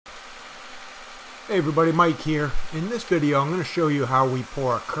Hey everybody, Mike here. In this video I'm going to show you how we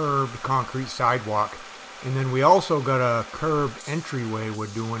pour a curved concrete sidewalk, and then we also got a curved entryway we're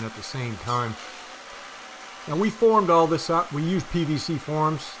doing at the same time. Now we formed all this up. We use PVC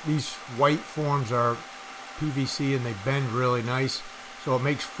forms. These white forms are PVC and they bend really nice, so it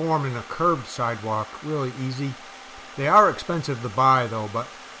makes forming a curved sidewalk really easy. They are expensive to buy though, but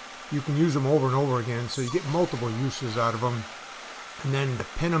you can use them over and over again, so you get multiple uses out of them. And then to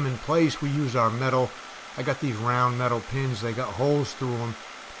pin them in place, we use our metal. I got these round metal pins. They got holes through them.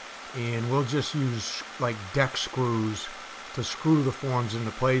 And we'll just use like deck screws to screw the forms into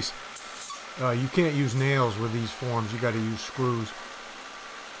place. You can't use nails with these forms. You got to use screws.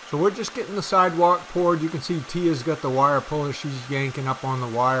 So we're just getting the sidewalk poured. You can see Tia's got the wire puller. She's yanking up on the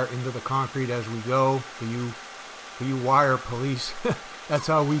wire into the concrete as we go. For you wire police, that's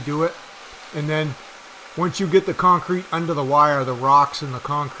how we do it. And then once you get the concrete under the wire, the rocks in the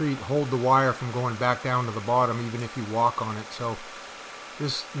concrete hold the wire from going back down to the bottom, even if you walk on it. So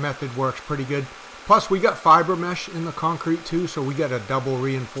this method works pretty good. Plus we got fiber mesh in the concrete too, so we got a double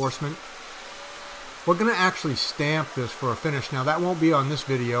reinforcement. We're going to actually stamp this for a finish. Now that won't be on this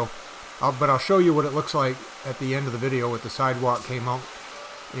video, but I'll show you what it looks like at the end of the video with the sidewalk came out.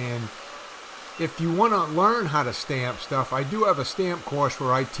 And if you want to learn how to stamp stuff, I do have a stamp course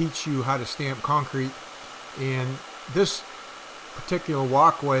where I teach you how to stamp concrete. And this particular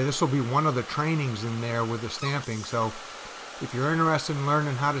walkway, this will be one of the trainings in there with the stamping. So if you're interested in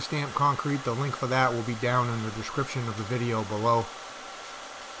learning how to stamp concrete, the link for that will be down in the description of the video below.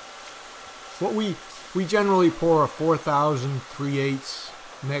 What we generally pour a 4,000 3/8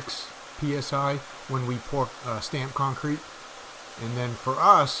 mix PSI when we pour stamp concrete. And then for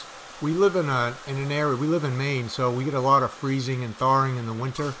us, we live in an area, we live in Maine, so we get a lot of freezing and thawing in the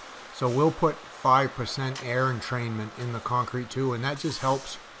winter. So we'll put 5% air entrainment in the concrete too, and that just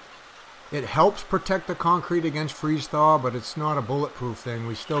helps. It helps protect the concrete against freeze thaw, but it's not a bulletproof thing.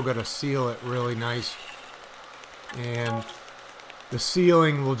 We still got to seal it really nice, and the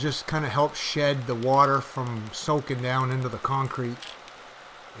sealing will just kind of help shed the water from soaking down into the concrete,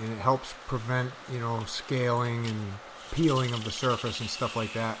 and it helps prevent, you know, scaling and peeling of the surface and stuff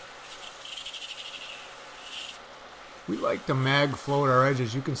like that. We like to mag float our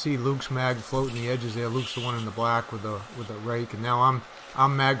edges. You can see Luke's mag floating the edges there. Luke's the one in the black with the rake, and now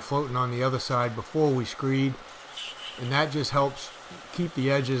I'm mag floating on the other side before we screed, and that just helps keep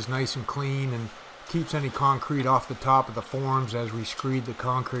the edges nice and clean and keeps any concrete off the top of the forms as we screed the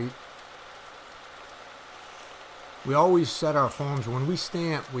concrete. We always set our forms when we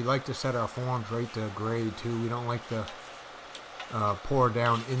stamp. We like to set our forms right to grade too. We don't like to pour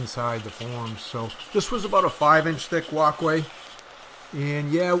down inside the forms. So this was about a 5-inch thick walkway, and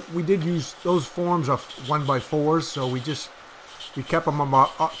yeah, we did use those forms of 1x4s, so we kept them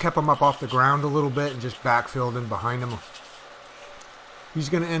up off the ground a little bit and just backfilled in behind them. He's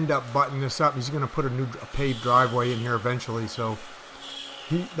going to end up buttoning this up. He's going to put a paved driveway in here eventually, so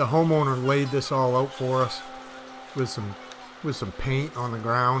the homeowner laid this all out for us with some paint on the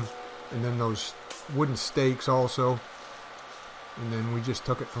ground, and then those wooden stakes also. And then we just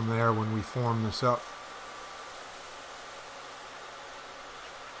took it from there when we formed this up.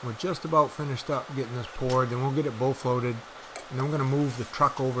 We're just about finished up getting this poured. Then we'll get it BULLFLOATed. And then we're going to move the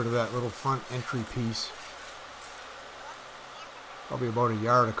truck over to that little front entry piece. Probably about a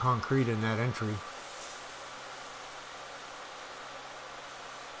yard of concrete in that entry.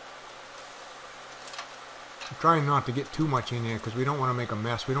 I'm trying not to get too much in there because we don't want to make a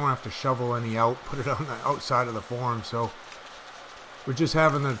mess. We don't have to shovel any out, put it on the outside of the form. So we're just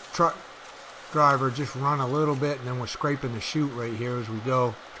having the truck driver just run a little bit, and then we're scraping the chute right here as we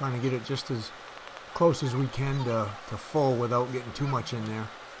go, trying to get it just as close as we can to full without getting too much in there.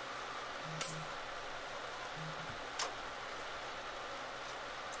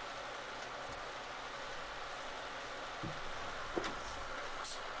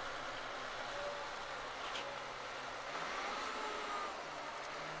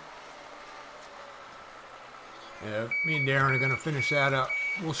 Yeah, me and Darren are going to finish that up.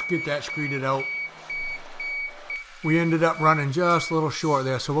 We'll get that screeded out. We ended up running just a little short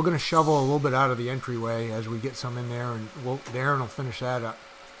there, so we're going to shovel a little bit out of the entryway as we get some in there, and Darren will finish that up.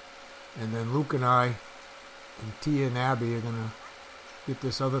 And then Luke and I and Tia and Abby are going to get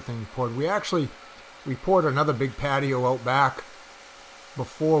this other thing poured. We poured another big patio out back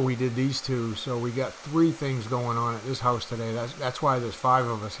before we did these two, so we got 3 things going on at this house today. That's why there's 5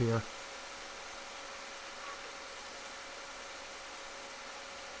 of us here.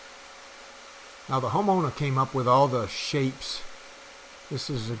 Now the homeowner came up with all the shapes. This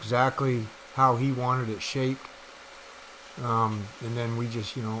is exactly how he wanted it shaped. And then we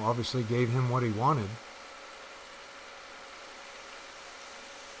just, you know, obviously gave him what he wanted.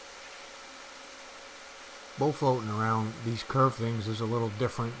 BULLFLOATing around these curved things is a little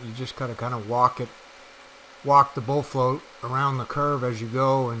different. You just gotta kind of walk the BULLFLOAT around the curve as you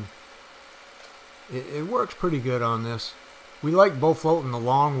go, and it works pretty good on this. We like BULLFLOAting the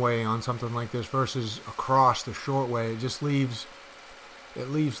long way on something like this versus across the short way. It just leaves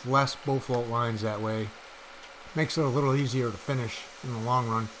less BULLFLOAT lines that way. Makes it a little easier to finish in the long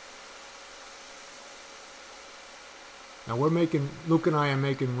run. Now Luke and I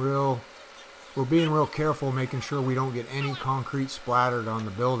are we're being real careful, making sure we don't get any concrete splattered on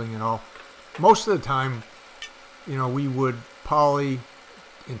the building at all. Most of the time, you know, we would poly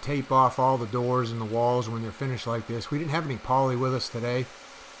and tape off all the doors and the walls when they're finished like this. We didn't have any poly with us today,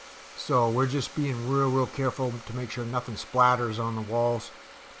 so we're just being real careful to make sure nothing splatters on the walls.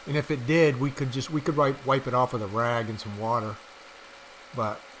 And if it did, we could wipe it off with a rag and some water,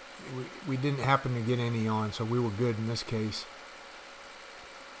 but we didn't happen to get any on, so we were good in this case.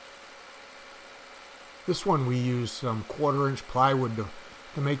 This one we used some 1/4-inch plywood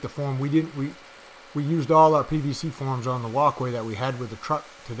to make the form. We used all our PVC forms on the walkway that we had with the truck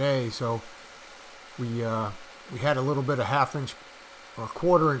today, so we had a little bit of 1/2-inch or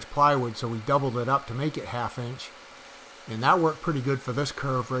 1/4-inch plywood, so we doubled it up to make it 1/2 inch, and that worked pretty good for this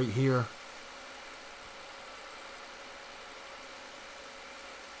curve right here.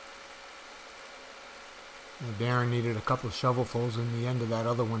 Darren needed a couple of shovelfuls in the end of that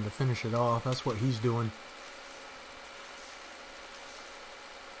other one to finish it off. That's what he's doing.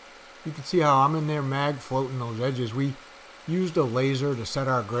 You can see how I'm in there mag floating those edges. We used a laser to set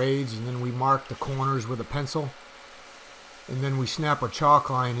our grades, and then we marked the corners with a pencil, and then we snap a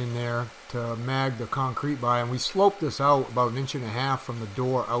chalk line in there to mag the concrete by, and we slope this out about 1.5 inches from the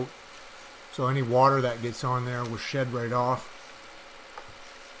door out, so any water that gets on there will shed right off.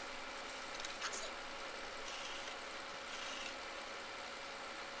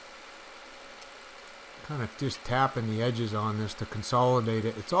 Kind of just tapping the edges on this to consolidate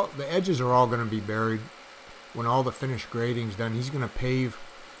it. The edges are all going to be buried when all the finished grading's done. He's going to pave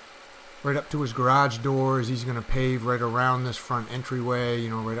right up to his garage doors. He's going to pave right around this front entryway, you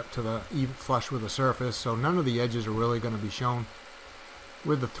know, right up to the even flush with the surface. So none of the edges are really going to be shown.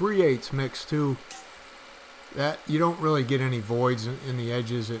 With the 3/8 mix too, that you don't really get any voids in the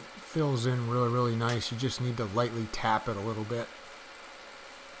edges. It fills in really nice. You just need to lightly tap it a little bit.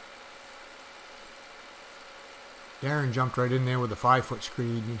 Darren jumped right in there with a 5-foot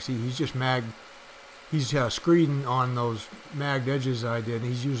screed. You can see he's just he's screeding on those magged edges I did.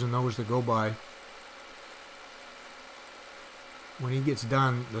 He's using those to go by. When he gets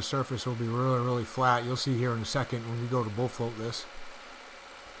done, the surface will be really flat. You'll see here in a second when we go to BULLFLOAT this.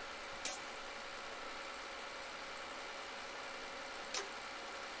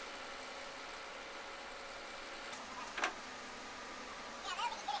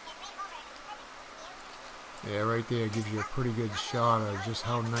 Yeah, right there gives you a pretty good shot of just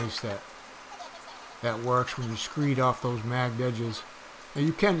how nice that works when you screed off those magged edges. Now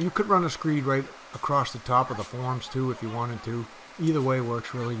you could run a screed right across the top of the forms too if you wanted to. Either way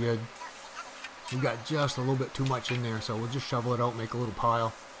works really good. We got just a little bit too much in there, so we'll just shovel it out, make a little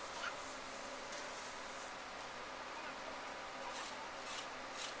pile.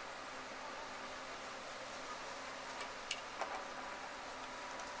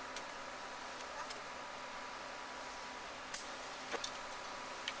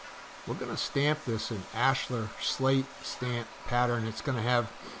 We're going to stamp this in Ashlar slate stamp pattern. It's going to have,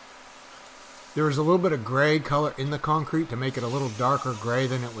 there is a little bit of gray color in the concrete to make it a little darker gray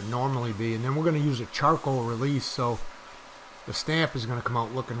than it would normally be. And then we're going to use a charcoal release, so the stamp is going to come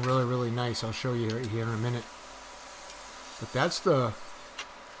out looking really nice. I'll show you here in a minute. But that's the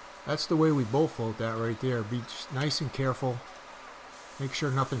way we BULLFLOAT that right there. Be just nice and careful. Make sure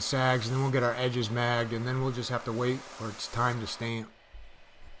nothing sags, and then we'll get our edges magged, and then we'll just have to wait for it's time to stamp.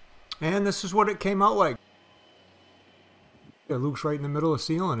 And this is what it came out like. Luke's right in the middle of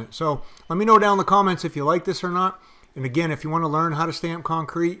sealing it. So let me know down in the comments if you like this or not. And again, if you want to learn how to stamp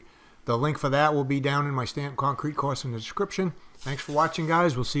concrete, the link for that will be down in my stamp concrete course in the description. Thanks for watching,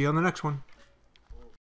 guys. We'll see you on the next one.